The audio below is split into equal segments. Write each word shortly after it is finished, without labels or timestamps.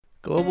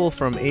Global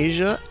from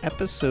Asia,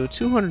 episode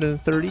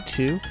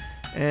 232,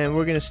 and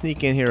we're going to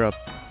sneak in here a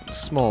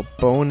small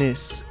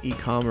bonus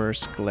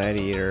e-commerce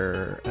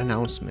gladiator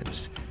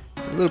announcement.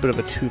 A little bit of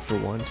a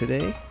 2-for-1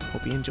 today.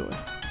 Hope you enjoy.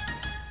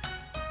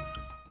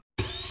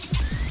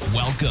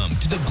 Welcome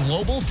to the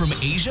Global from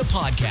Asia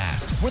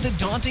podcast, where the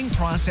daunting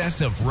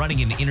process of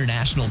running an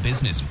international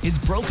business is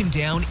broken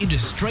down into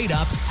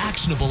straight-up,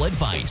 actionable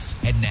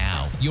advice. And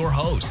now, your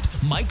host,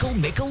 Michael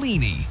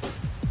Michelini.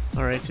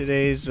 All right,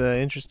 today's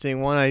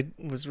interesting one. I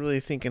was really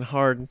thinking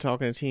hard and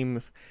talking to the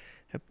team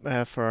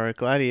for our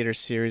Gladiator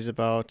series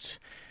about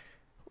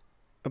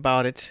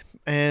it,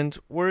 and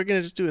we're going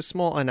to just do a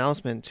small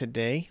announcement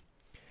today.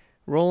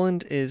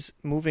 Roland is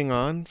moving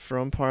on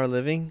from Par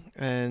Living,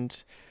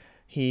 and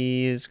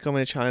he is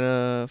coming to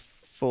China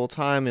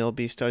full-time. He'll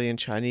be studying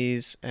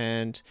Chinese,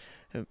 and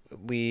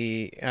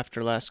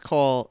after last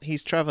call,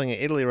 he's traveling in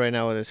Italy right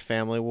now with his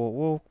family.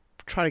 We'll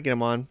try to get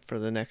him on for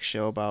the next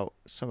show about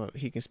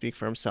he can speak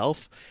for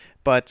himself.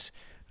 But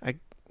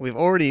we've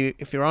already,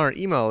 if you're on our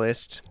email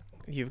list,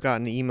 you've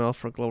gotten an email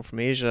from Global from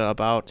Asia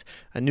about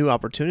a new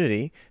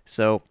opportunity.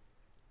 So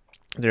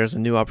there's a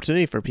new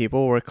opportunity for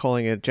people. We're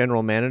calling it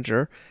general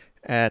manager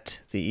at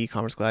the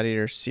e-commerce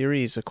gladiator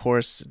series. Of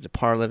course, the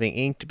Par Living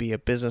Inc. to be a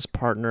business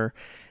partner,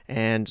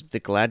 and the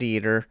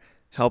gladiator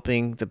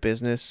helping the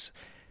business.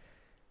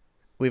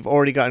 We've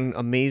already gotten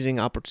amazing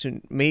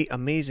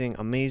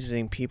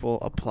people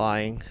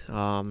applying.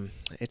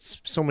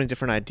 It's so many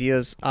different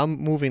ideas. I'm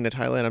moving to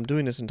Thailand. I'm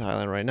doing this in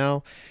Thailand right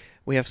now.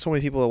 We have so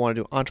many people that want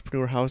to do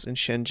Entrepreneur House in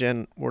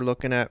Shenzhen. We're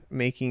looking at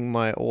making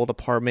my old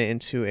apartment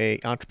into a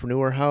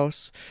Entrepreneur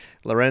House.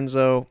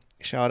 Lorenzo,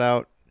 shout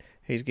out.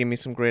 He's giving me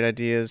some great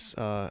ideas.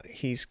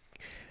 He's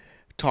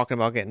talking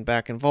about getting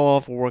back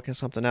involved. We're working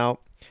something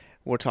out.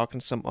 We're talking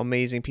to some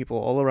amazing people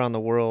all around the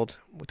world.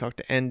 We talked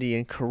to Andy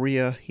in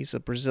Korea. He's a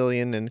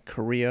Brazilian in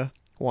Korea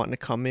wanting to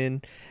come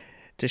in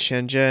to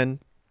Shenzhen.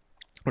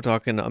 We're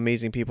talking to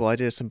amazing people. I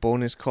did some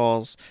bonus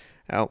calls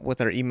out with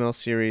our email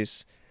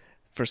series.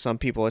 For some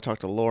people, I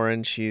talked to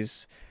Lauren.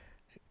 She's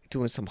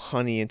doing some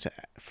honey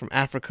from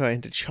Africa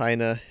into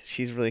China.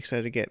 She's really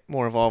excited to get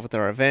more involved with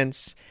our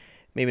events.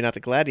 Maybe not the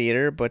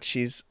Gladiator, but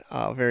she's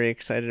very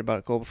excited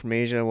about Global from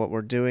Asia and what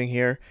we're doing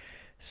here.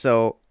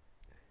 So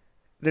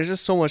there's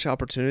just so much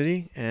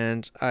opportunity,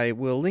 and I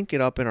will link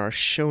it up in our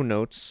show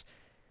notes.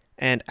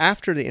 And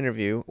after the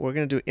interview, we're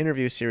going to do an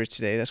interview series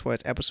today. That's why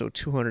it's episode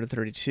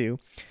 232.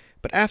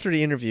 But after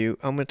the interview,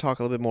 I'm going to talk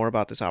a little bit more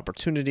about this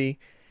opportunity.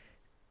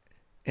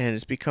 And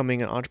it's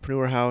becoming an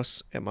entrepreneur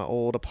house at my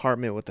old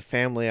apartment with the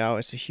family out.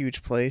 It's a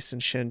huge place in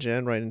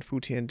Shenzhen, right in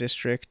Futian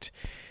district.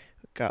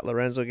 Got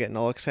Lorenzo getting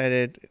all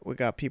excited. We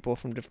got people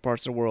from different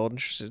parts of the world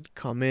interested to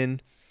come in.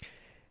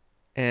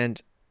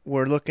 And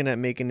we're looking at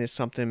making this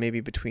something maybe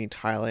between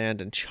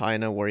Thailand and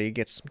China, where you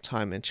get some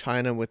time in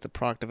China with the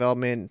product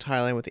development, and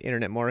Thailand with the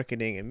internet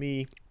marketing, and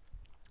me.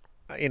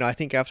 I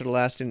think after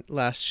the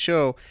last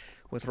show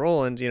with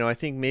Roland, I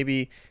think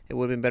maybe it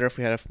would have been better if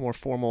we had a more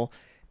formal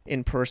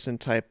in-person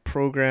type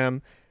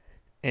program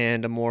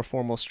and a more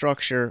formal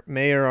structure.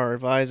 Mayor, our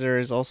advisor,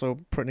 is also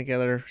putting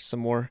together some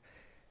more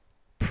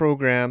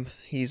program.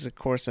 He's of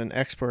course an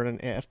expert on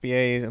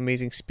FBA,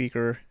 amazing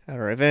speaker at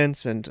our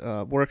events and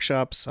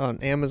workshops on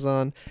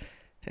Amazon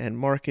and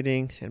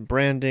marketing and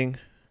branding.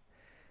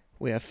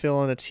 We have Phil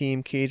on the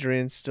team,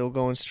 Kadrian still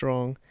going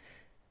strong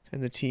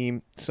in the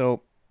team.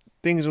 So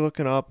things are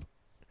looking up,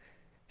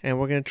 and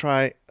we're going to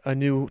try a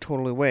new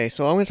totally way.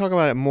 So I'm going to talk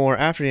about it more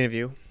after the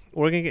interview.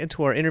 We're going to get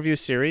into our interview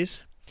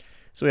series.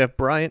 So we have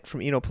Bryant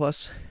from Eno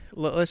Plus.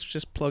 Let's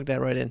just plug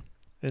that right in,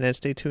 and then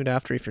stay tuned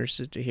after if you're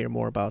interested to hear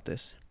more about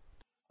this.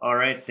 All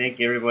right, thank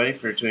you everybody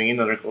for tuning in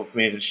to another Global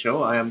from Asia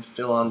show. I am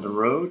still on the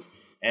road,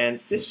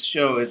 and this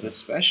show is a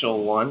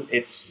special one.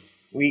 A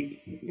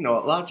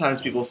lot of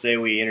times people say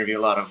we interview a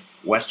lot of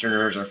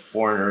Westerners or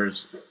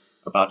foreigners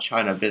about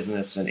China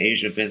business and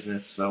Asia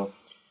business. So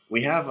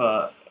we have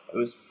it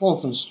was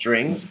pulling some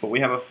strings, but we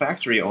have a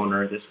factory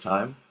owner this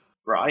time,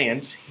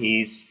 Bryant.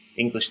 He's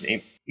English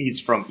name. He's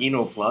from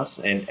Eno Plus,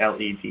 an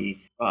LED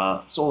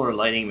solar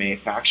lighting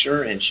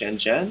manufacturer in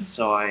Shenzhen.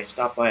 So I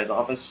stopped by his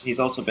office. He's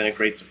also been a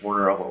great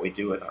supporter of what we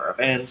do with our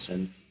events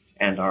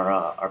and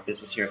our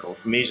business here at Global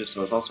from Asia.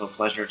 So it's also a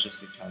pleasure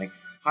just to kind of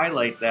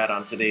highlight that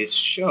on today's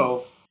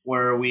show,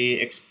 where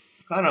we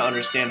kind of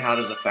understand how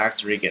does a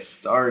factory get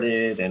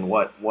started and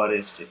what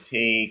is to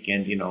take,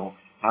 and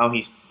how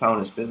he's found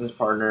his business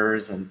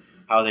partners and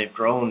how they've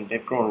grown.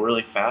 They've grown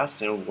really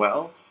fast and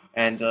well,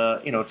 and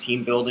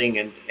team building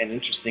and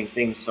interesting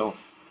things. So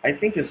I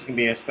think this can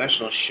be a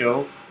special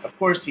show. Of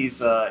course,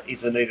 he's a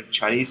native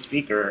Chinese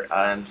speaker,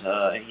 and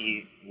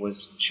he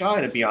was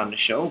shy to be on the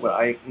show, but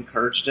I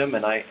encouraged him,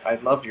 and I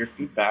love your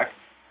feedback.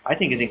 I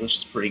think his English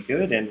is pretty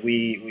good, and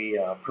we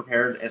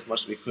prepared as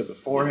much as we could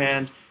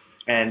beforehand,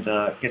 and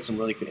get some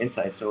really good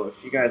insights. So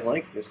if you guys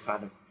like this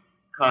kind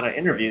of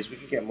interviews, we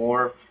can get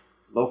more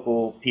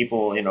local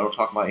people,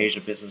 talking about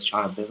Asia business,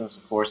 China business.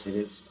 Of course, it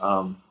is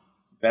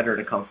better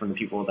to come from the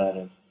people that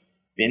have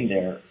been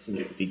there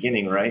since the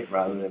beginning, right?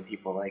 Rather than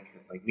people like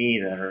me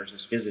that are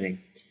just visiting.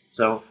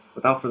 So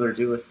without further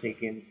ado, let's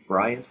take in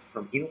Bryant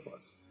from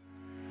Enoplus.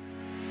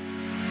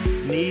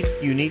 Need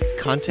unique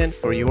content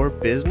for your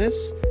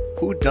business?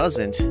 Who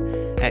doesn't?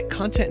 At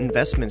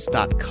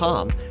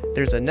contentinvestments.com,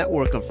 there's a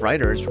network of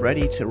writers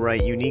ready to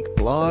write unique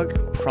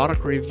blog,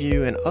 product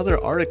review, and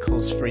other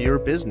articles for your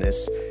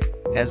business.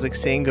 As the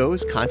saying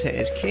goes, content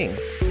is king.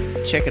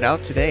 Check it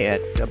out today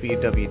at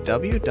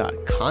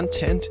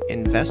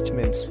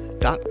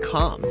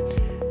www.contentinvestments.com,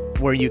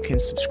 where you can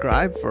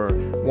subscribe for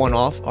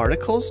one-off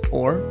articles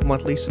or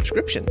monthly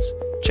subscriptions.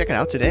 Check it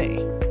out today.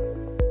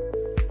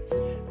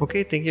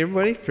 Okay, thank you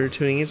everybody for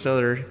tuning in to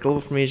another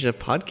Global from Asia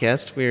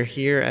podcast. We're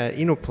here at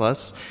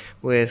Enoplus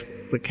with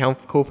the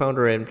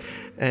co-founder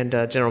and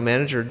general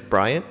manager,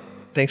 Bryant.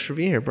 Thanks for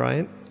being here,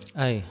 Bryant.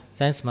 Hey,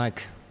 thanks,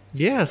 Mike.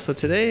 Yeah, so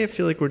today I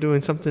feel like we're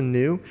doing something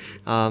new.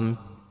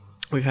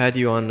 We've had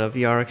you on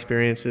VR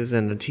experiences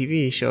and a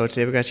TV show.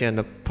 Today we got you on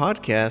the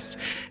podcast,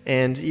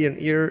 and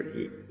you're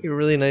a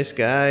really nice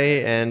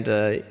guy, and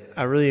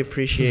I really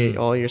appreciate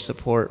all your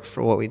support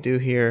for what we do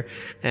here.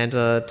 And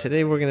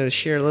today we're going to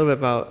share a little bit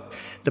about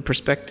the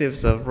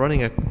perspectives of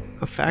running a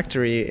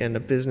factory and a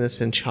business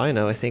in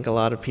China. I think a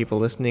lot of people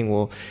listening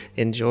will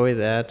enjoy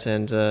that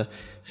and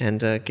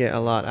get a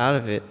lot out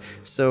of it.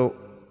 So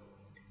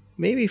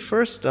maybe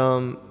first,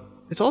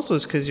 it's also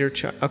because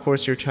of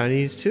course you're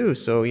Chinese too.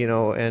 So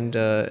and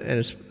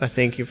I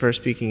thank you for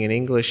speaking in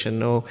English.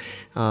 And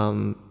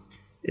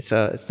it's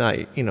not it's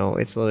a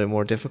little bit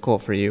more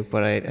difficult for you,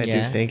 but I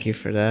do thank you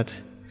for that.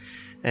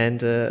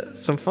 And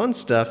some fun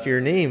stuff.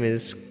 Your name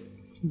is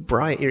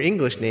Bryant. Your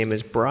English name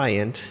is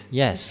Bryant.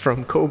 Yes.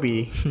 From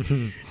Kobe,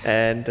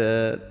 and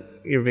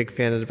you're a big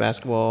fan of the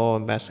basketball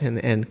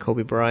and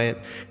Kobe Bryant.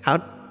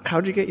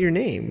 How'd you get your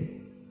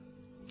name?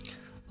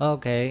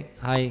 Okay.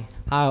 Hi.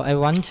 Hello,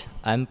 everyone.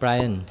 I'm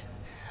Brian.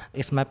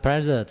 It's my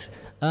pleasure.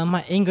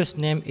 My English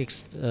name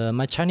is,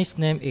 my Chinese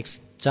name is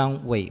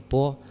Zhang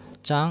Weibo.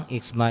 Zhang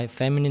is my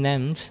family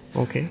name.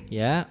 Okay.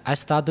 Yeah. I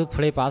started to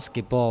play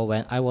basketball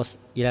when I was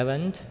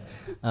 11.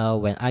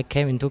 When I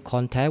came into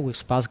contact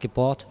with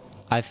basketball,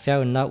 I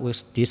fell in love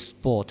with this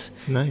sport.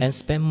 Nice. And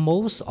spent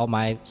most of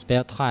my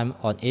spare time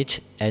on it,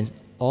 and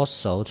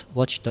also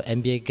watch the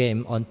NBA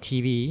game on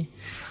TV.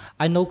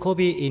 I know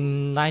Kobe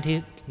in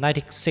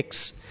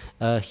 1996.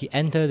 He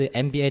entered the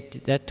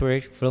NBA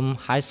directorate from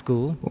high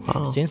school.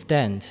 Wow. Since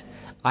then,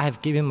 I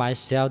have given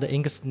myself the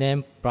English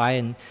name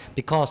Brian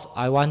because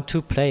I want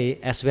to play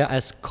as well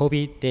as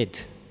Kobe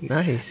did.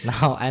 Nice.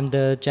 Now I'm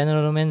the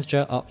general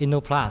manager of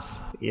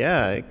Enoplus.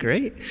 Yeah,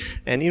 great.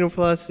 And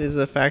Enoplus is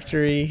a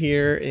factory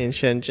here in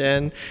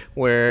Shenzhen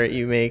where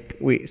you make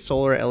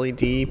solar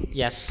LED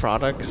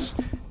products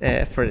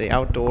for the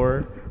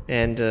outdoor.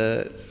 And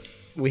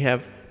we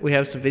have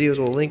some videos.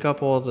 We'll link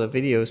up all the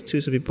videos too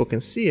so people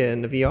can see it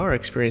and the VR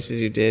experiences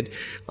you did.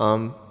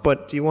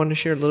 But do you want to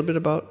share a little bit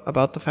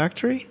about the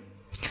factory?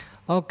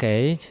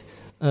 Okay.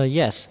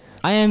 Yes.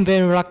 I am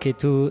very lucky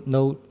to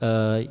know,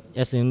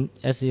 as you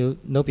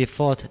know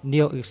before,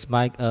 Neil is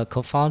my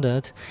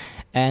co-founder,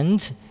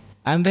 and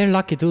I'm very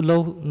lucky to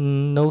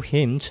know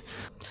him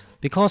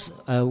because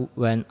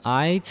when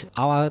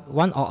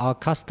one of our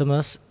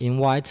customers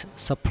invite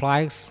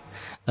suppliers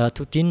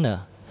to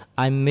dinner,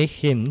 I meet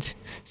him.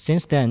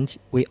 Since then,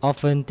 we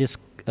often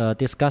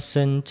discuss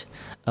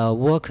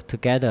work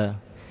together.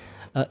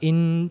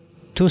 In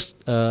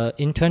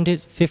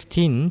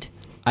 2015.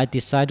 I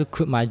decided to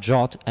quit my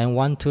job and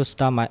want to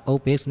start my own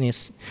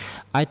business.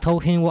 I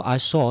told him what I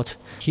thought.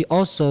 He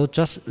also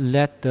just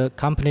led the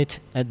company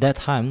at that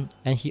time,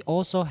 and he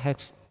also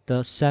has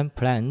the same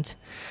plan.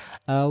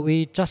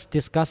 We just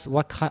discussed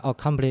what kind of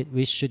company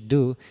we should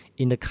do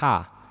in the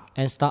car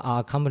and start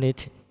our company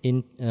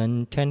in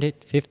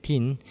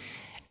 2015.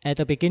 At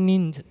the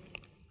beginning,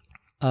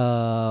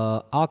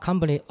 our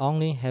company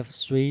only have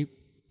 3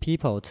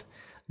 people.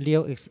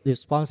 Leo is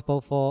responsible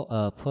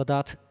for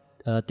product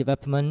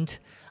development.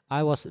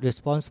 I was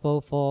responsible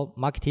for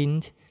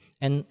marketing,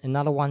 and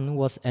another one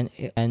was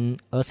an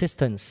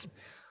assistant.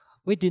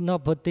 We did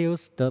not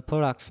produce the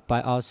products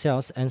by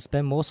ourselves and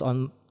spend most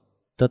of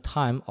the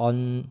time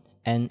and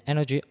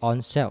energy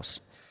on sales.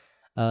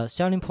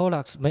 Selling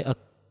products made a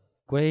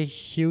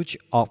huge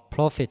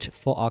profit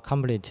for our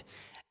company,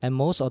 and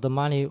most of the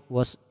money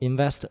was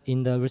invested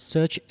in the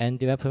research and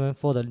development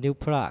for the new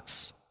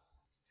products.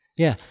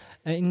 Yeah.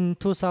 In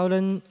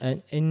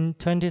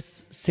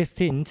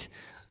 2016,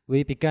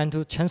 we began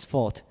to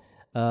transform.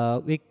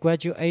 We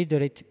gradually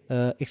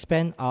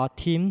expand our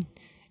team,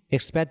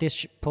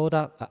 established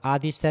product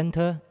R&D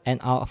center,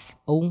 and our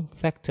own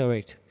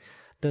factory.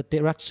 The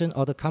direction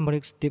of the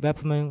company's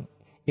development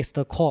is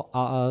the core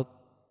of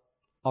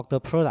the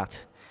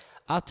product.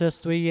 After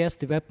 3 years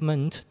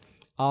development,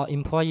 our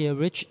employee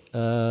reached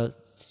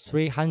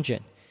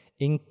 300,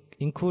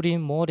 including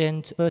more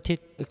than 30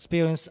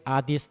 experienced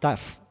R&D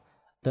staff.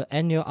 The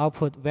annual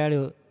output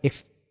value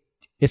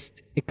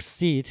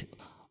exceeds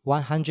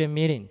 100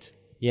 million.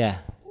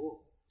 Yeah.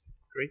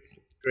 Great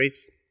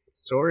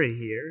story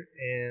here,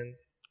 and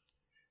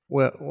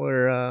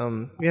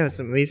it's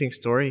an amazing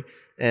story.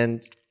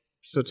 And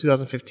so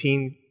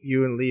 2015,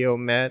 you and Leo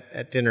met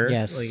at dinner,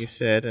 Yes. like you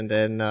said, and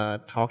then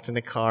talked in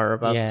the car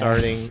about Yes.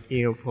 starting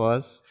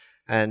EnoPlus.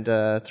 And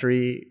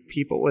 3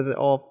 people, was it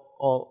all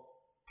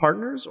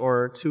partners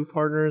or 2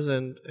 partners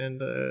and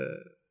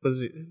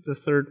was it the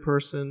third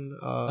person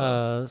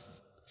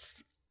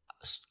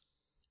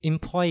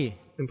Employee.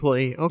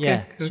 employee? Okay,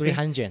 Yeah, okay.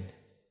 300.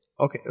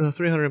 Okay,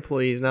 300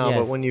 employees now, Yes.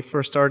 but when you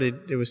first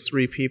started, it was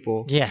 3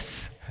 people.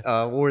 Yes.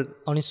 Were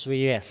Only 3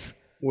 years.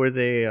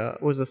 they?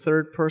 Was the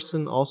third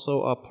person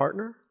also a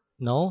partner?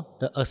 No,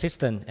 the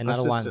assistant,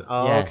 another Assistant. one.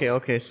 Oh, Yes.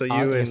 okay. So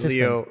Our you and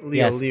assistant.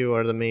 Leo Yes.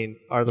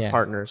 are the Yeah.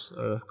 partners,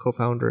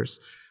 co-founders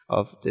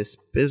of this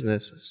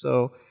business.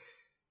 So,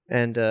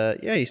 and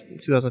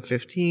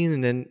 2015,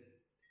 and then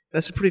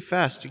that's pretty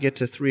fast to get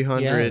to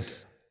 300.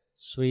 Yes.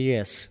 3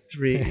 years.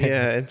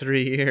 In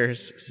 3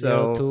 years.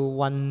 Zero So to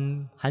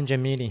 100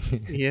 million.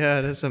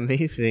 yeah, that's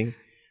amazing.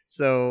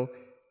 So,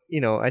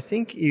 I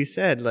think you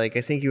said,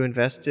 I think you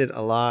invested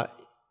a lot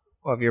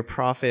of your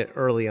profit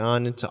early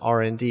on into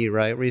R&D,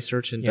 right?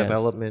 Research and Yes.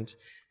 development.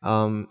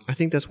 I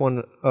think that's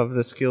one of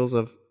the skills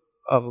of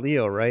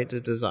Leo, right?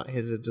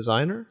 He's a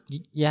designer.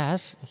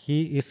 Yes,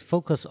 he is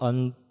focused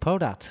on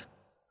product.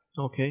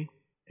 Okay.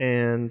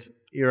 And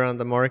you're on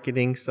the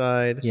marketing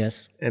side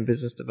Yes. and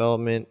business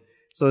development.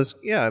 So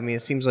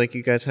it seems like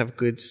you guys have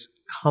good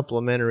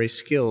complementary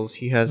skills.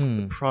 He has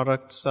the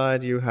product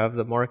side, you have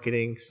the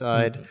marketing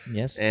side,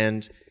 Yes.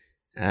 and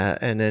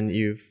then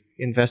you've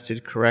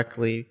invested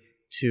correctly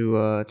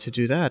to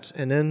do that.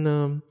 And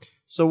then,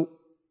 so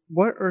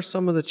what are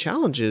some of the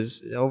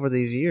challenges over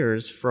these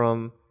years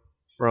from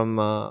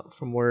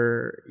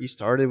where you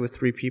started with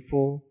 3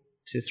 people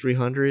to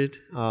 300?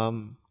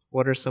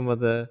 What are some of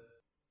the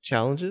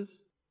challenges?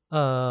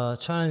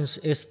 Challenge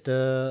is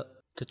the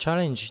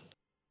challenge.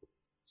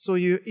 So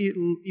you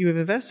have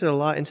invested a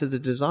lot into the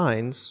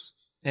designs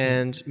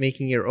and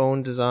making your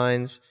own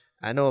designs.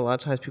 I know a lot of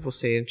times people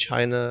say in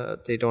China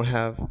they don't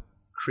have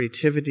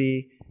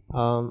creativity.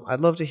 I'd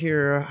love to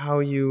hear how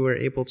you were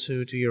able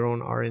to do your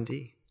own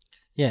R&D.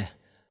 Yeah.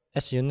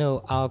 As you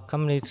know, our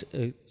company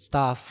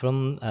start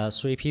from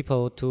 3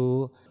 people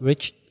to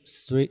reach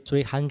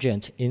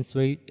 300 in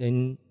 3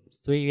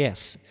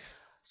 years.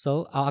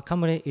 So our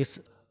company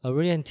is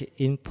oriented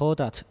in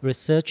product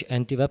research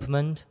and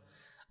development.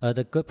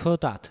 The good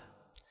product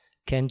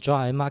can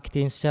drive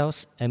marketing,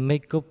 sales, and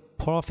make good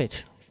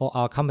profit for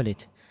our company.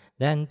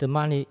 Then the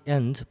money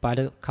earned by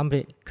the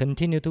company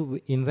continue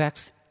to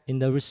invest in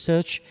the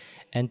research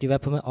and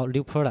development of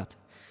new product.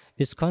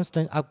 This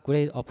constant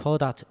upgrade of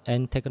product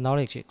and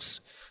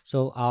technologies,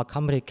 so our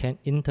company can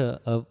enter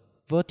a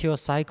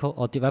virtuous cycle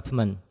of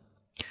development.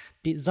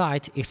 Design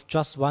is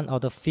just one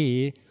of the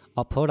fields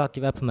of product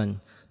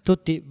development. To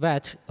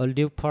develop a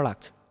new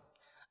product,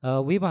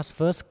 we must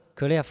first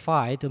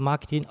clarify the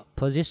marketing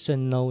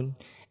positioning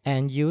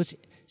and use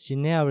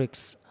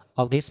generics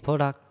of this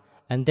product,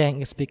 and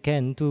then it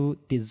begin to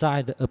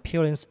design the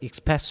appearance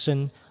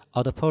expression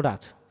of the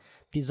product.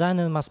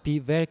 Designers must be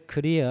very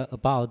clear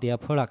about their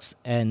products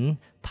and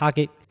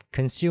target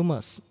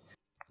consumers.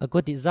 A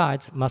good design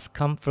must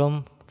come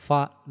from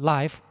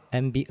life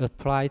and be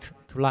applied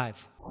to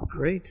life.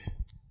 Great.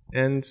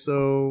 And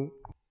so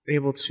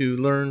able to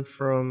learn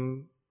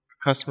from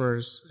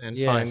customers and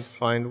Yes.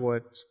 find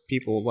what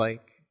people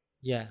like.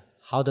 Yeah,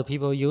 how the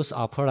people use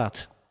our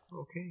product.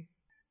 Okay.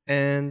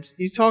 And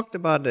you talked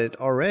about it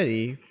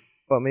already,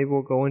 but maybe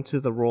we'll go into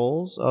the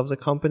roles of the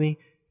company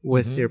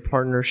with your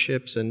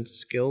partnerships and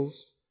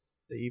skills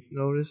that you've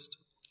noticed.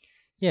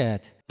 Yeah,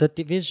 the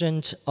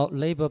division of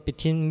labor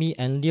between me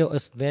and Leo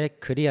is very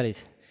clear.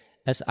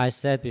 As I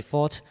said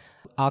before,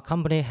 our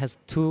company has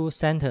 2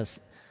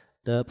 centers,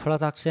 the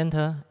product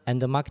center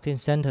and the marketing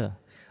center.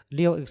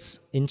 Leo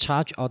is in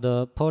charge of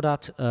the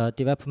product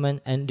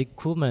development and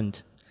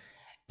recruitment.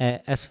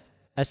 As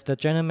the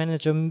general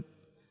manager,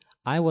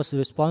 I was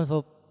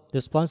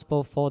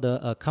responsible for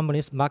the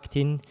company's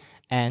marketing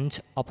and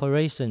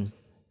operations.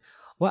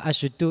 What I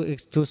should do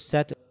is to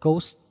set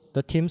goals,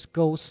 the team's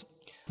goals,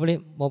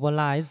 fully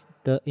mobilize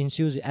the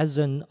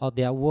enthusiasm of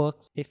their work,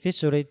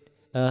 efficiently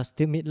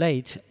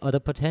stimulate the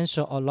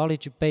potential of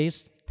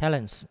knowledge-based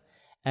talents,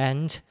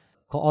 and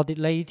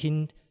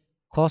coordinating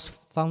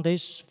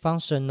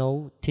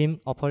cross-functional team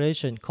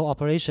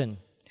cooperation.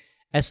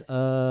 As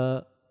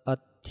a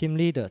team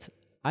leader,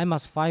 I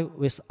must fight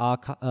with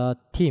our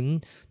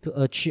team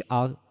to achieve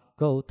our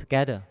goal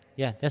together.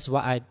 Yeah, that's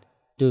what I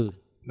do.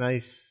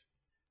 Nice.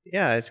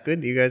 Yeah, it's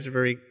good. You guys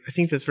are I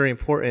think that's very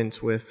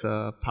important with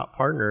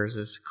partners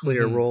is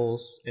clear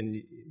roles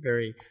and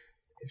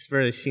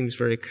seems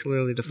very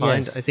clearly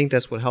defined. Yes. I think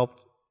that's what helped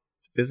the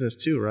business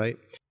too, right?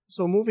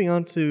 So moving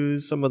on to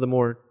some of the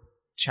more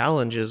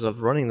challenges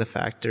of running the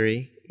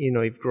factory,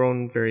 you've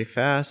grown very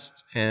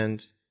fast,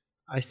 and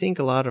I think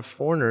a lot of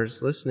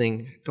foreigners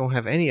listening don't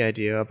have any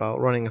idea about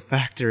running a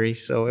factory,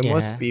 so it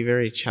must be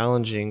very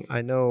challenging.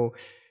 I know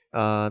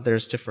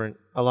there's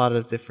a lot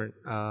of different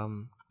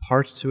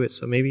parts to it,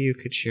 so maybe you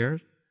could share.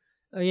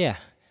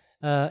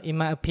 In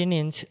my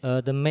opinion,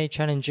 the main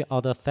challenge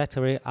of the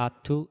factory are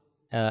 2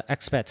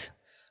 aspects.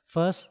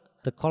 First,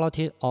 the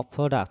quality of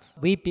products.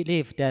 We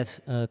believe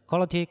that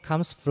quality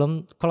comes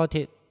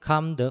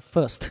the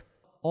first.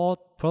 All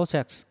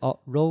process of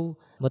raw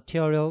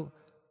material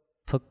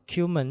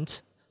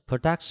procurement,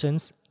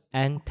 productions,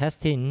 and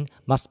testing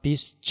must be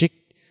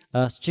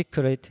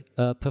strictly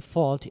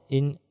performed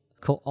in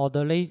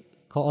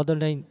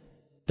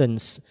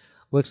coordinations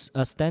with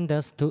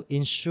standards to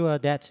ensure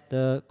that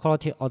the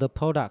quality of the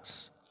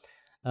products.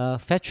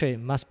 Factory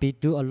must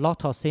do a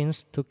lot of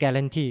things to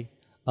guarantee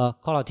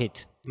quality.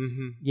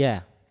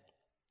 Yeah,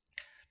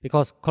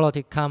 because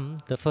quality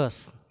comes the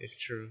first. It's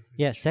true.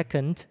 Yeah.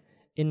 Second,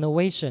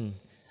 innovation.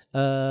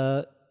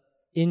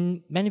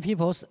 In many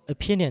people's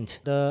opinion,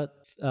 the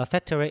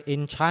factory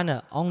in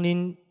China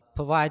only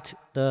provide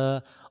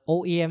the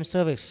OEM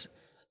service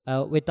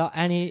without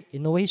any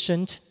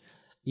innovation.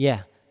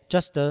 Yeah,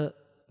 just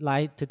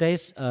like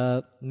today's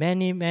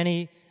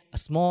many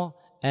small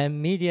and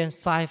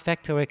medium-sized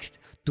factories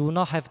do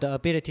not have the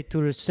ability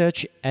to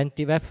research and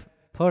develop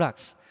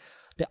products.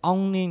 They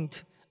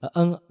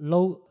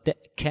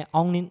can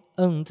only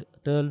earn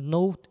the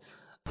low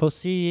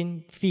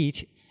processing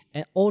fee,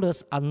 and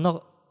others are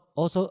not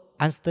also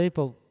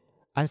unstable.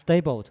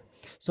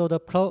 So the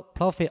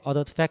profit of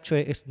the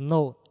factory is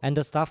low, and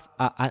the staff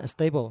are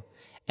unstable.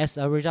 As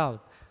a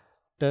result,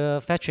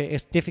 the factory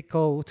is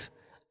difficult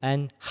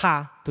and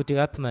hard to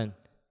development.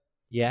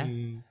 Yeah,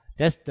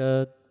 that's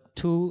the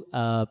two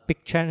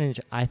big challenge,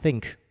 I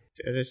think.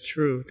 That is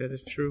true.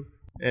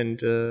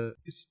 And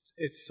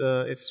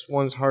it's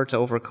one's hard to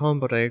overcome,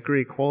 but I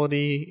agree.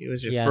 Quality, it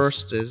was your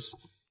first is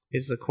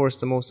of course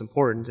the most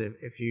important.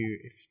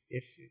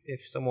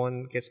 If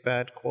someone gets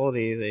bad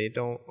quality, they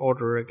don't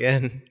order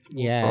again.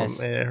 Yes.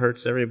 And it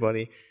hurts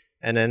everybody.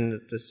 And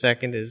then the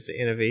second is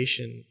the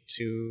innovation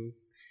to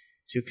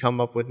come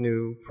up with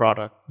new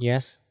product.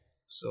 Yes.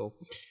 So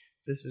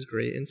this is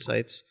great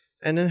insights.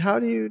 And then how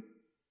do you,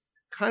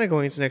 kind of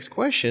going into the next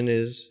question,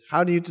 is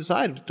how do you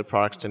decide the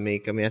products to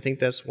make? I mean, I think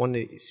that's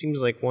it seems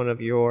like one of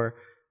your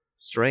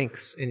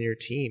strengths in your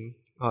team,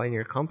 in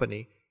your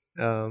company.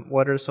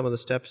 What are some of the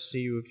steps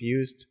you've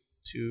used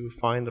to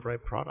find the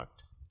right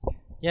product?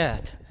 Yeah,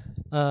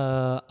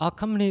 our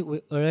company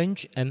will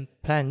arrange and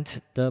plan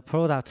the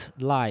product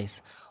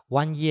lines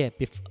 1 year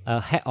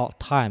ahead of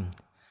time.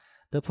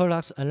 The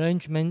product's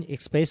arrangement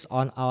is based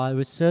on our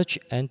research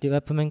and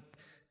development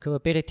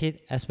capability,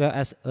 as well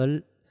as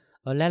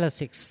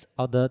analysis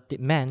of the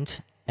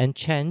demand and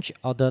change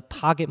of the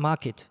target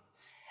market,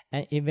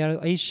 and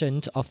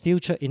evaluation of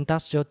future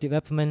industrial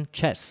development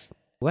checks.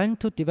 When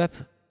to develop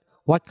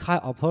what kind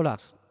of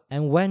products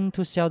and when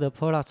to sell the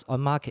products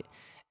on market,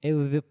 it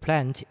will be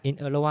planned in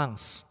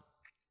advance.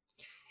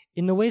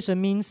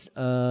 Innovation means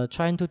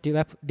trying to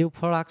develop new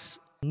products,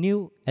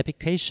 new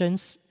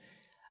applications.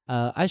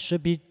 I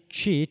should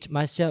treat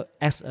myself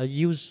as a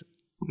user.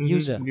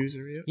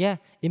 Yeah.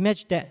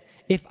 Imagine that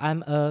if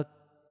I'm a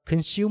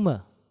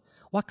consumer,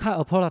 what kind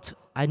of product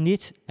I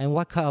need and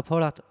what kind of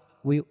product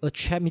will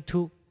attract me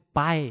to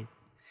buy,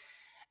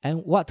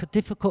 and what the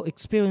difficult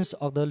experience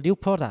of the new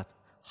product.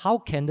 How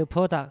can the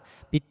product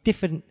be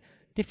differentiated?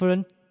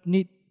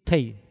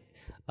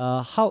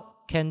 How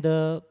can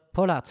the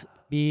product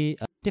be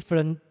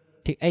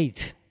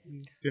differentiated?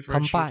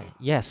 Combine,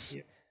 yes.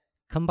 Yeah.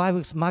 Combine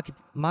with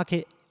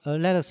market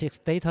analysis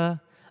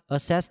data,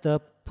 assess the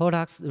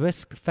product's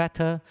risk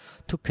factor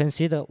to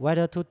consider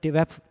whether to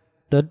develop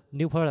the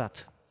new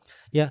product.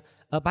 Yeah.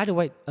 By the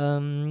way,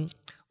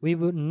 we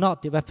will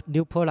not develop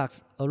new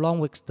products along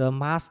with the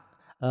mass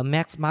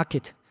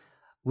market.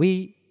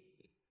 We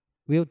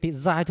will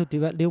design to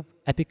develop new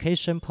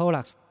application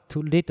products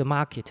to lead the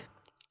market,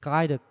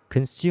 guide the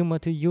consumer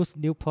to use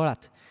new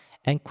product,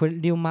 and create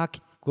new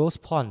market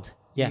growth point.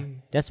 Yeah,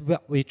 that's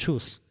what we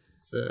choose.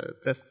 So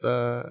that's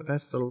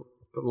the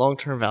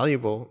long-term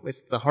valuable.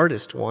 It's the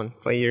hardest one,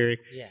 but you're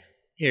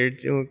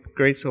doing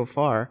great so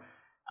far.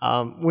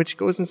 Which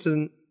goes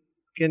into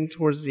getting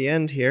towards the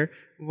end here.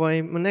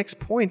 My next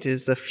point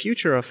is the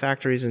future of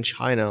factories in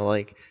China.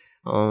 Like,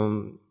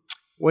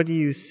 what do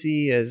you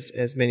see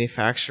as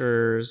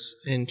manufacturers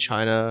in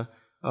China?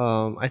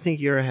 I think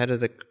you're ahead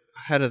of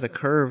the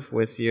curve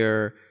with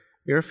your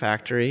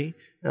factory,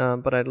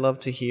 but I'd love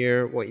to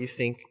hear what you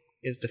think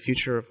is the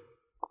future of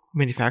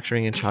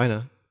manufacturing in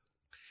China.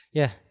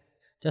 Yeah,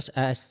 just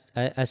as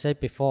I said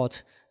before,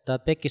 the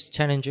biggest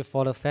challenge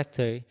for the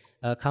factory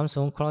comes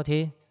from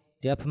quality,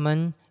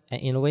 development,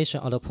 and innovation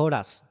of the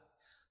products.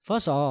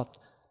 First of all,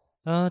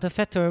 the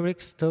factory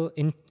risks to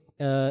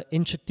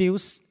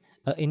introduce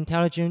an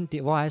intelligent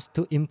device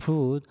to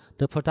improve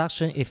the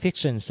production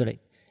efficiency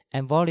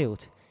and volume,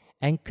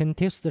 and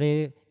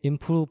continuously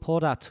improve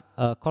product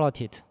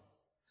quality.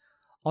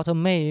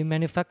 Automated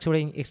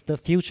manufacturing is the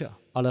future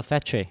of the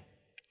factory.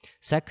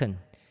 Second,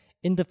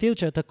 in the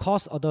future, the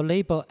cost of the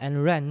labor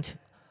and rent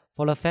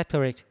for the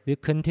factory will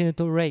continue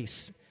to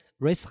rise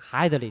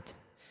highly,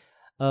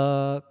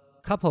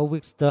 coupled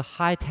with the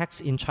high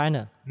tax in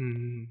China.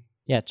 Mm-hmm.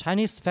 Yeah,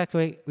 Chinese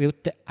factory will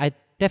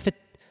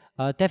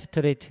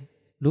definitely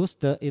lose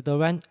the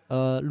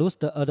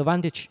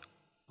advantage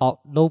of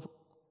low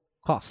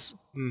costs.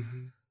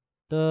 Mm-hmm.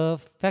 the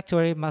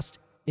factory must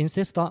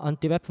insist on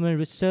development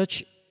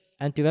research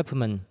and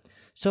development.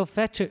 So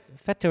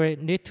factory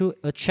need to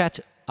attract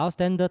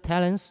outstanding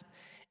talents,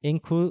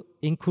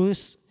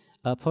 increase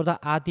product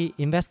R&D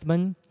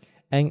investment,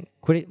 and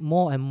create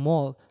more and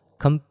more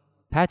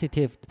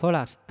competitive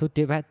products to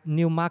develop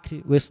new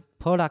market with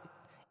product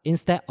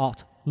instead of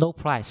no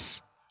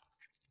price.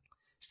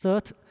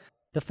 Third,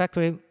 the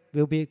factory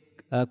will be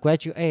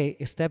gradually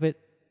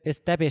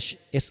establish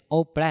its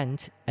own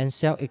brand and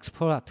sell its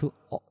product to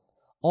all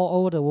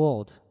over the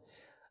world.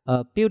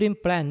 Building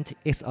brand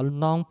is a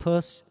long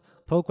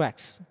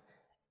progress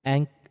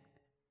and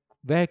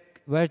very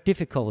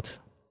difficult.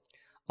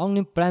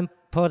 Only brand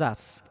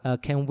products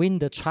can win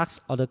the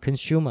trust of the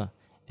consumer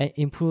and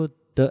improve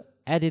the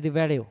added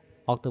value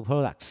of the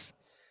products.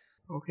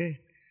 Okay.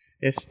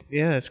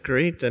 It's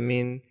great. I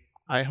mean,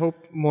 I hope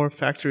more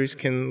factories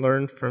can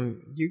learn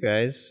from you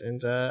guys,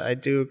 and I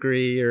do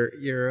agree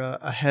you're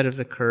ahead of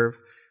the curve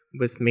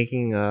with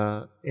making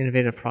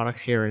innovative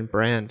products here in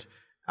brand.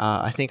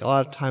 I think a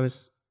lot of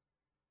times,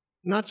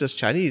 not just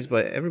Chinese,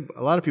 but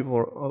a lot of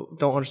people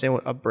don't understand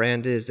what a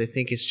brand is. They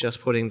think it's just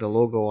putting the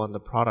logo on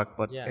the product,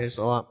 but there's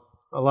a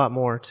lot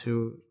more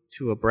to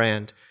a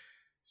brand.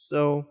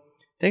 So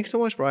thanks so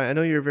much, Brian. I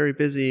know you're very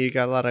busy. You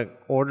got a lot of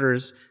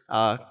orders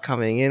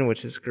coming in,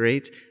 which is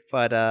great.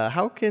 But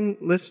how can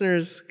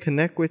listeners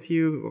connect with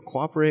you or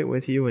cooperate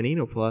with you in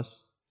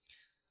InnoPlus?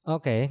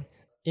 Okay.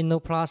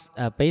 InnoPlus,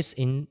 based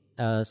in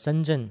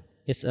Shenzhen,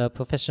 is a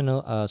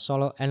professional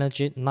solar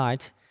energy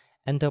night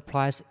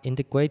enterprise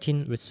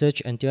integrating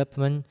research and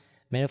development,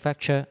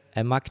 manufacture,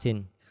 and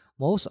marketing.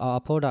 Most of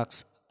our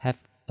products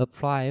have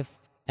applied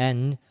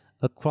and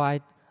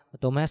acquired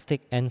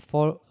domestic and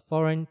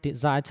foreign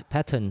designed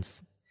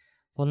patents.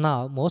 For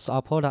now, most of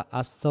our products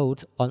are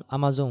sold on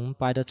Amazon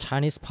by the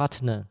Chinese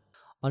partner.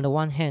 On the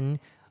one hand,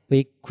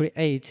 we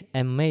create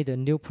and made a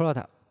new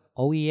product,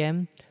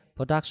 OEM,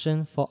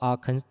 production for our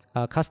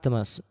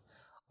customers.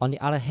 On the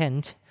other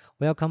hand,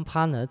 welcome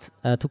partners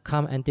to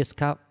come and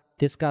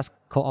discuss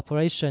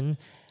cooperation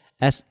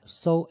as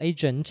sole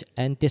agent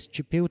and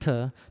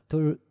distributor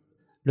to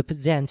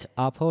represent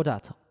our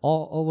product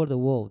all over the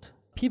world.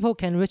 People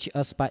can reach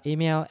us by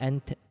email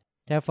and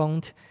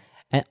telephone,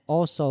 and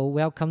also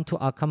welcome to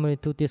our company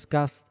to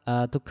discuss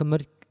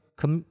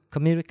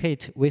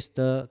communicate with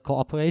the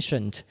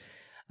cooperation.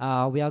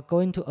 We are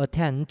going to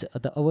attend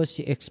the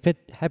overseas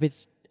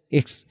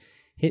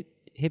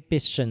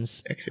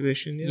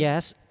exhibition.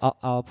 Yes,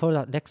 our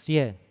product next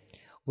year.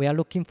 We are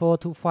looking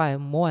forward to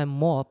find more and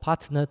more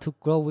partners to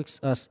grow with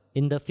us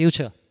in the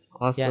future.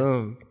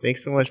 Awesome. Yeah.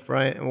 Thanks so much,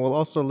 Brian. And we'll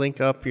also link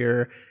up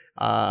your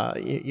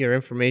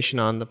information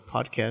on the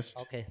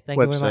podcast Thank website.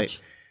 You very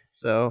much.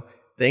 So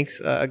thanks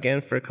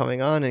again for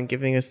coming on and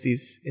giving us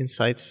these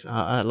insights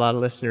a lot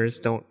of listeners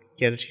don't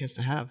get a chance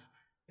to have.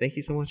 Thank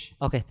you so much.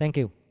 Okay, thank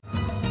you.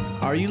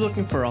 Are you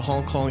looking for a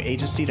Hong Kong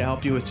agency to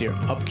help you with your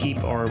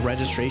upkeep or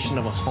registration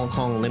of a Hong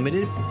Kong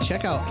Limited?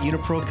 Check out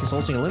Unipro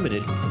Consulting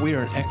Limited. We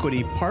are an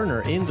equity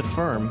partner in the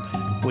firm,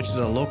 which is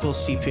a local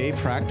CPA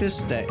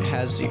practice that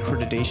has the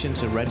accreditation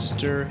to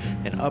register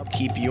and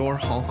upkeep your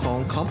Hong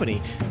Kong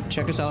company.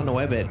 Check us out on the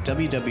web at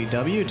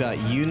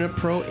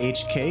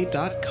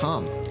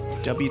www.uniprohk.com.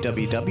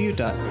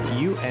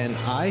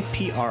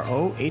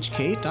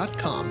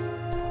 www.uniprohk.com.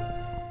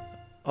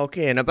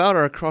 Okay, and about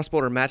our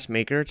cross-border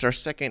matchmaker, it's our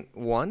second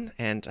one,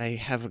 and I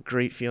have a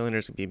great feeling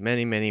there's going to be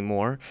many, many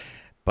more.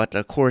 But,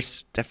 of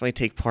course, definitely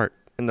take part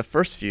in the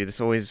first few. That's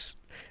always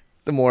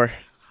the more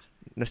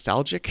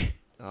nostalgic,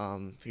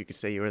 if you could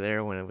say you were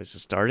there when it was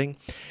just starting.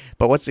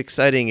 But what's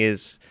exciting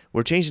is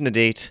we're changing the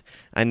date.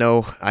 I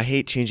know I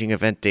hate changing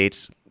event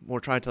dates. We're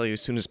trying to tell you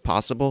as soon as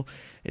possible.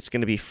 It's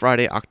going to be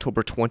Friday,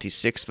 October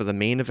 26th for the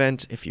main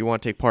event. If you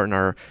want to take part in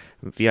our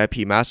VIP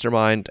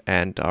Mastermind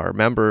and our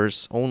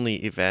members-only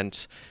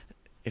event,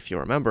 if you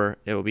remember,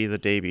 it will be the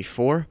day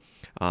before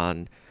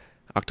on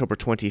October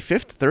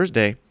 25th,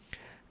 Thursday.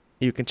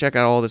 You can check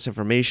out all this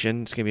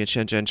information. It's going to be in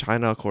Shenzhen,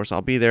 China. Of course,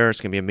 I'll be there. It's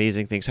going to be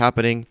amazing things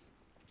happening.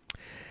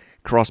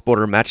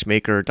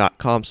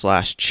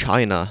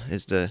 crossbordermatchmaker.com/China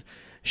is the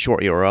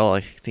short URL.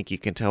 I think you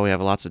can tell we have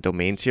lots of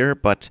domains here,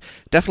 but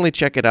definitely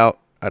check it out.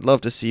 I'd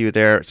love to see you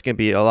there. It's going to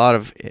be a lot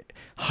of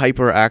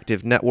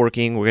hyperactive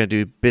networking. We're going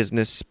to do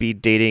business,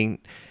 speed dating,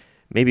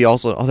 maybe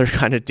also other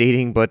kind of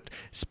dating, but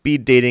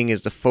speed dating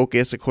is the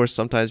focus. Of course,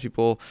 sometimes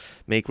people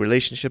make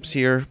relationships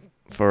here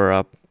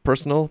for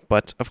personal,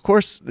 but of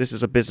course, this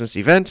is a business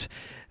event.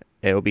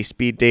 It will be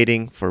speed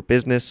dating for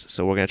business,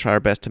 so we're going to try our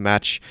best to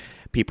match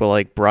people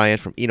like Brian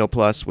from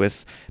InnoPlus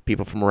with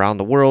people from around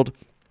the world.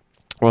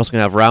 We're also going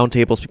to have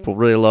roundtables. People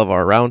really love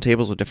our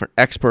roundtables with different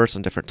experts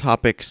on different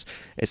topics.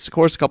 It's, of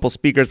course, a couple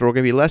speakers, but we're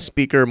going to be less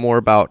speaker, more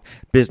about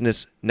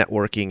business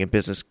networking and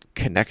business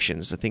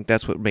connections. I think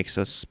that's what makes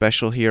us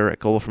special here at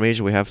Global from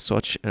Asia. We have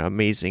such an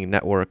amazing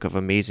network of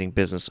amazing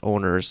business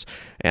owners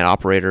and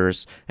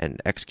operators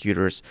and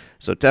executors.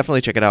 So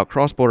definitely check it out,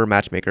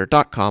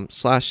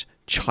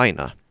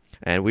 crossbordermatchmaker.com/China.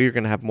 And we're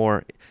going to have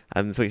more.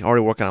 I'm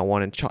already working on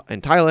one in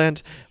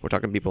Thailand. We're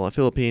talking to people in the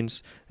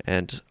Philippines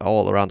and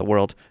all around the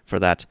world for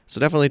that. So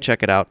definitely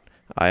check it out.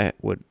 I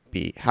would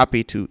be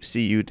happy to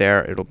see you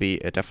there. It'll be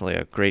definitely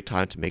a great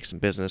time to make some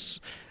business.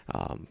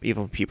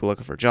 Even people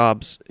looking for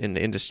jobs in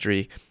the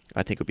industry,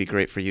 I think it'll be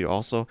great for you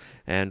also.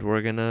 And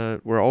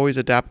we're always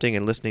adapting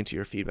and listening to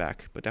your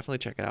feedback. But definitely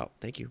check it out.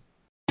 Thank you.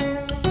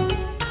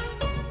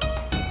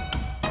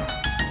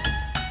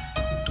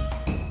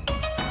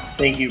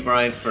 Thank you,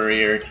 Brian, for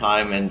your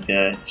time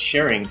and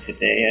sharing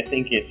today. I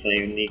think it's a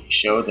unique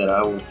show that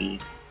I will be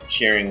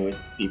sharing with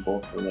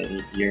people for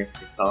many years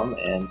to come.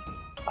 And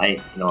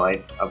I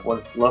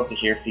would love to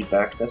hear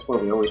feedback. That's where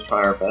we always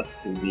try our best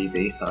to be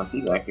based on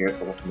feedback here at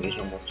Global from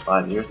Asia, almost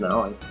 5 years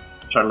now. And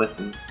try to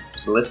listen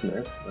to the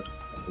listeners. That's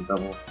a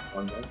double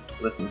one there.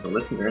 Listen to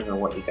listeners and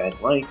what you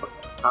guys like, what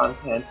kind of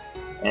content.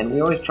 And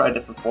we always try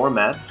different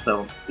formats.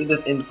 So did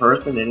this in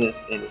person in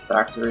his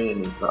factory,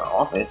 in his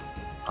office.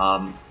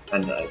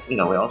 We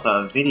also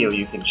have a video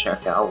you can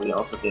check out. We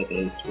also did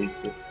a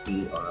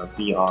 360 or a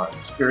VR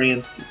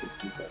experience. You can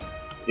see the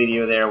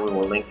video there. We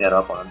will link that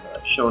up on the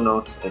show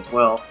notes as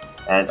well.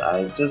 And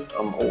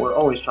we're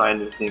always trying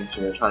new things.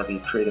 We're trying to be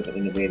creative and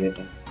innovative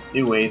and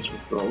new ways for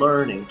people to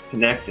learn and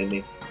connect and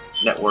make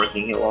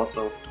networking. He'll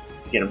also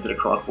get them to the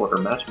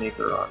cross-border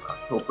matchmaker on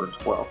October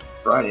 12th,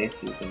 Friday,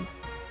 so you can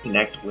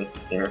connect with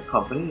their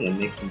company and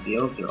make some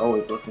deals. They're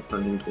always looking for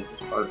new business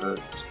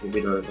partners,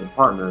 distributors, and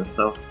partners.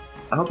 So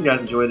I hope you guys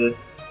enjoy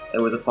this.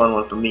 It was a fun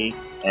one for me,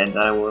 and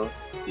I will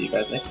see you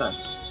guys next time.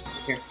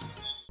 Take care.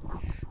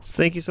 So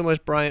thank you so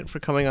much, Bryant, for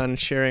coming on and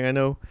sharing. I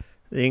know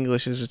the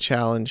English is a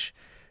challenge,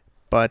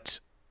 but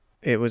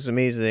it was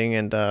amazing,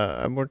 and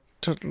we're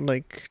talking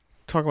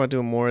about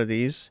doing more of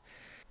these.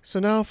 So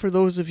now, for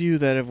those of you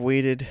that have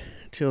waited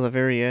till the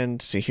very end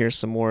to hear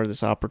some more of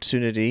this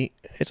opportunity,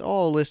 it's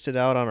all listed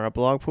out on our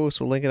blog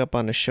post. We'll link it up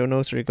on the show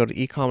notes, or you go to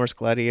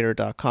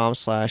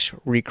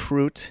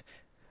ecommercegladiator.com/recruit.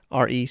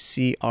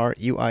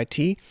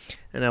 RECRUIT,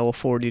 and I will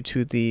forward you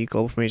to the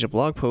Global from Asia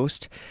blog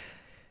post.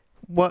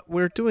 What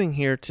we're doing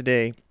here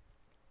today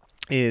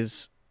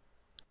is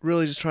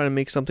really just trying to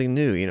make something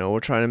new.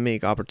 We're trying to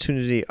make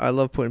opportunity. I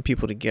love putting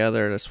people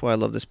together. That's why I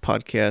love this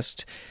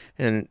podcast.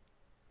 And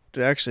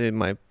actually,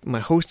 my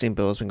hosting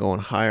bill has been going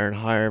higher and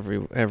higher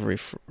every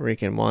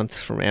freaking month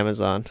from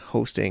Amazon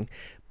hosting.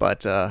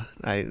 But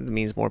it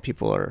means more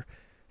people are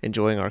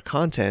enjoying our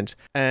content,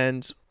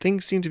 and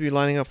things seem to be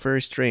lining up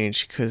very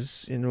strange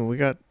because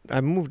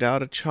I moved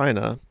out of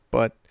China,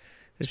 but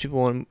there's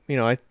people I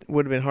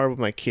would have been hard with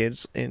my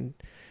kids in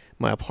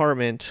my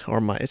apartment,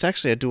 it's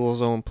actually a dual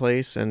zone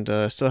place, and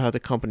still have the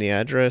company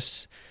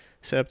address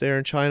set up there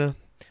in China,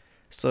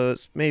 so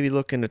it's maybe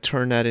looking to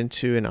turn that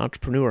into an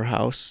entrepreneur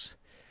house.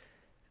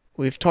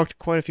 We've talked to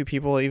quite a few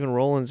people. Even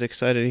Roland's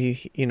excited.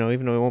 He even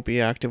though he won't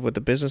be active with the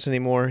business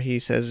anymore, he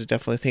says he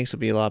definitely thinks it would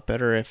be a lot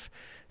better if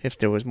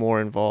there was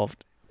more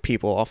involved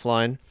people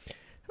offline.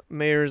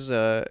 Mayor's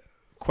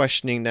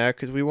questioning that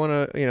because we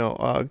want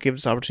to, give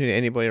this opportunity to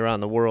anybody around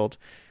the world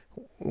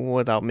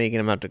without making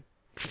them have to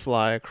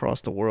fly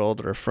across the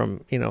world or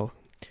from,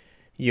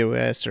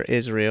 U.S. or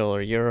Israel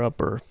or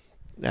Europe or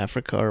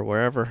Africa or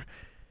wherever.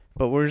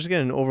 But we're just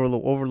getting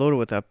overloaded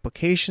with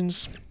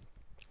applications.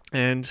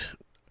 And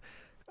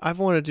I've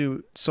wanted to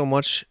do so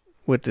much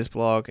with this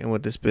blog and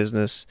with this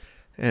business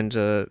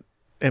and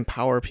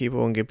empower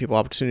people and give people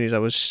opportunities. I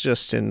was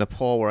just in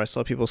Nepal where I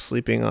saw people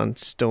sleeping on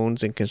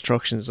stones in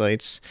construction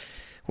sites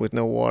with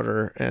no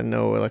water and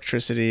no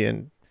electricity,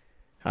 and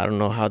I don't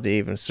know how they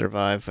even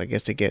survive. I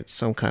guess they get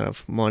some kind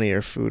of money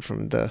or food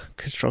from the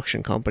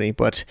construction company,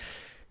 but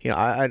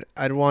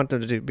I'd want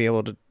them to be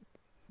able to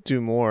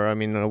do more. I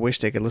mean, I wish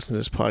they could listen to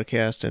this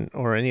podcast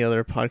or any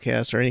other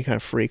podcast or any kind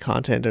of free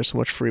content. There's so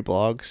much free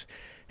blogs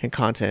and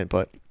content,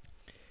 but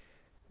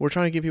we're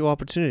trying to give people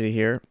opportunity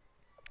here.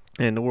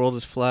 And the world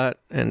is flat,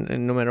 and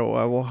no matter what,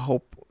 I will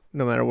hope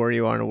no matter where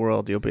you are in the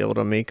world, you'll be able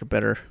to make a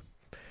better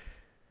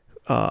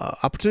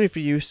opportunity for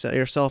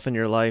yourself and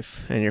your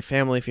life and your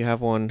family if you have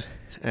one,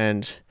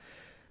 and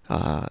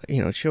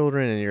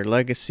children and your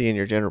legacy and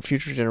your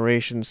future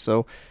generations.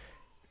 So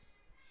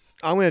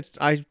I know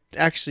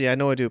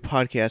I do a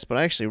podcast, but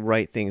I actually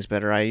write things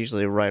better. I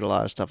usually write a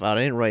lot of stuff out.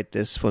 I didn't write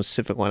this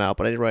specific one out,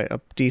 but I did write a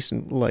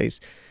decent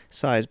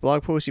size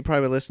blog post. You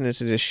probably listened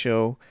to this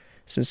show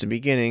since the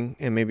beginning,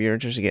 and maybe you're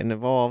interested in getting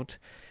involved.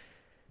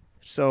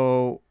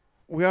 So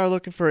we are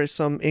looking for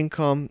some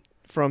income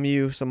from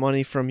you, some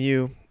money from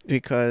you,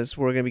 because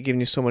we're going to be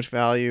giving you so much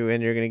value,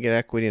 and you're going to get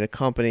equity in the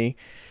company.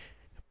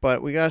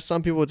 But we got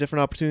some people with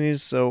different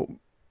opportunities, so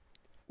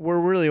we're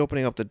really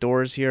opening up the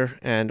doors here,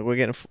 and we're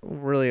getting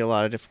really a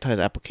lot of different types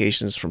of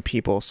applications from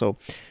people. So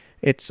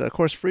it's, of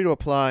course, free to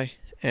apply,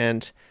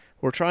 and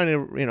we're trying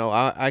to,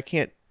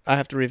 I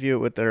have to review it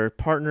with their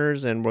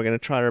partners, and we're going to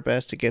try our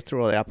best to get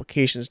through all the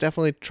applications.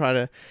 Definitely try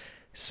to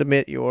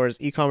submit yours,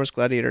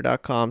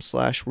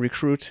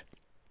 ecommercegladiator.com/recruit,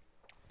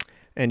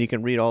 and you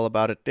can read all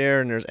about it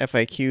there. And there's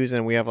FAQs,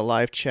 and we have a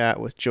live chat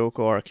with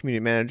Joko, our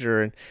community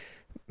manager, and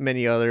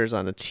many others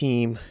on the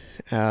team.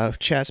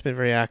 Chat's been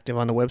very active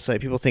on the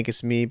website. People think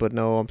it's me, but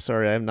no, I'm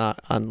sorry, I'm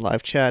not on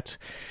live chat.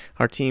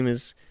 Our team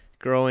is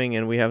growing,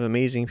 and we have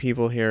amazing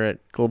people here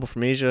at Global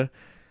from Asia.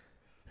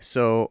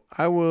 So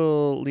I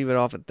will leave it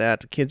off at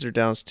that. The kids are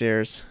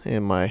downstairs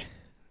in my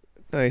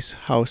nice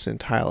house in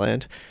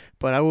Thailand.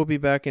 But I will be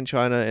back in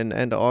China in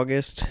end of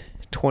August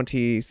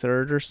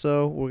 23rd or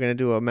so. We're going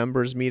to do a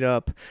members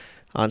meetup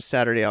on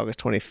Saturday, August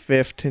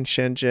 25th in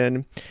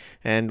Shenzhen.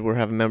 And we're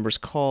having members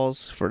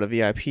calls for the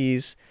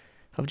VIPs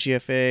of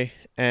GFA.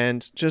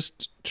 And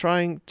just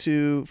trying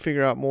to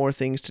figure out more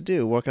things to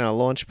do. Working on a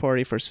launch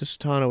party for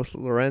Sistana with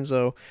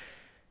Lorenzo.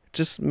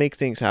 Just make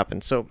things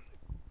happen. So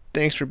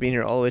thanks for being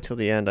here all the way till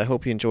the end. I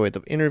hope you enjoyed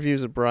the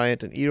interviews with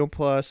Bryant and Edo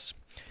Plus.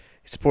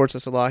 He supports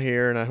us a lot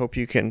here, and I hope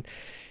you can,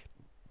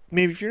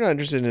 maybe if you're not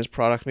interested in his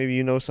product, maybe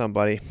you know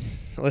somebody.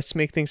 Let's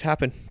make things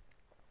happen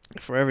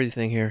for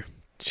everything here.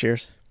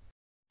 Cheers.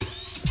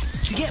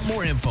 To get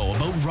more info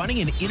about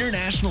running an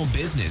international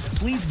business,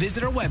 please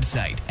visit our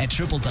website at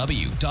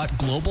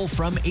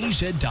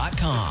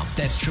www.globalfromasia.com.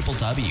 That's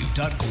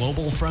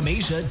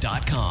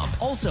www.globalfromasia.com.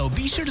 Also,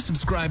 be sure to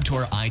subscribe to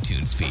our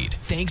iTunes feed.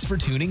 Thanks for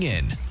tuning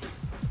in.